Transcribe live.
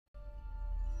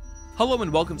Hello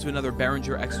and welcome to another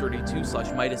Behringer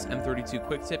X32 / Midas M32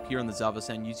 quick tip here on the ZaVa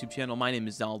Sound YouTube channel. My name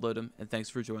is Donald Odom and thanks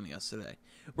for joining us today.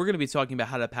 We're going to be talking about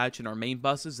how to patch in our main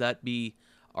buses, that be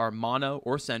our mono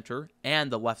or center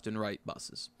and the left and right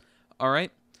buses.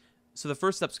 Alright, so the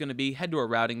first step is going to be head to our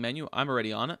routing menu. I'm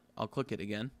already on it. I'll click it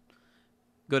again.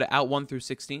 Go to out 1 through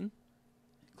 16.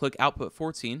 Click output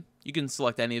 14. You can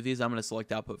select any of these. I'm going to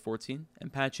select output 14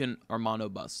 and patch in our mono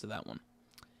bus to that one.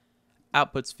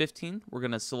 Outputs 15, we're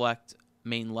going to select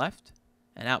main left,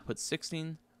 and output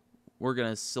 16, we're going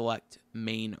to select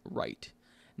main right.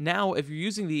 Now, if you're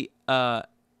using the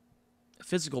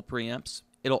physical preamps,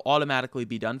 it'll automatically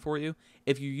be done for you.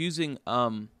 If you're using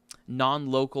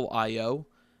non-local I/O,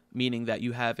 meaning that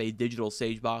you have a digital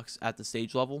stage box at the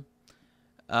stage level,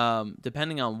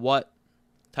 depending on what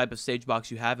type of stage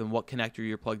box you have and what connector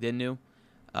you're plugged into,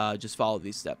 just follow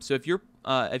these steps. So if you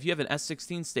have an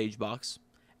S16 stage box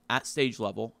at stage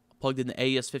level, plugged into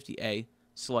AES50A,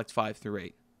 select 5 through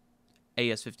 8.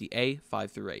 AES50A,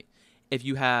 5 through 8. If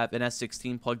you have an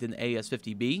S16 plugged into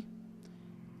AES50B,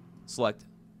 select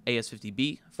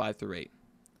AES50B, 5 through 8.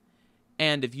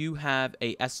 And if you have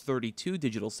a S32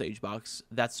 digital stage box,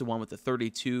 that's the one with the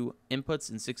 32 inputs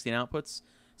and 16 outputs,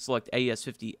 select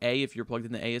AES50A if you're plugged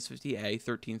into AES50A,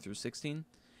 13 through 16.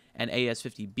 And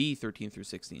AES50B 13 through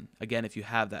 16. Again, if you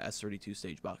have that S32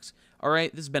 stage box.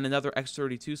 Alright, this has been another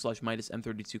X32 / Midas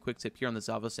M32 quick tip here on the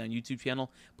ZaVa Sound YouTube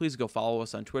channel. Please go follow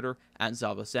us on Twitter at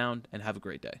ZaVa Sound and have a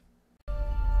great day.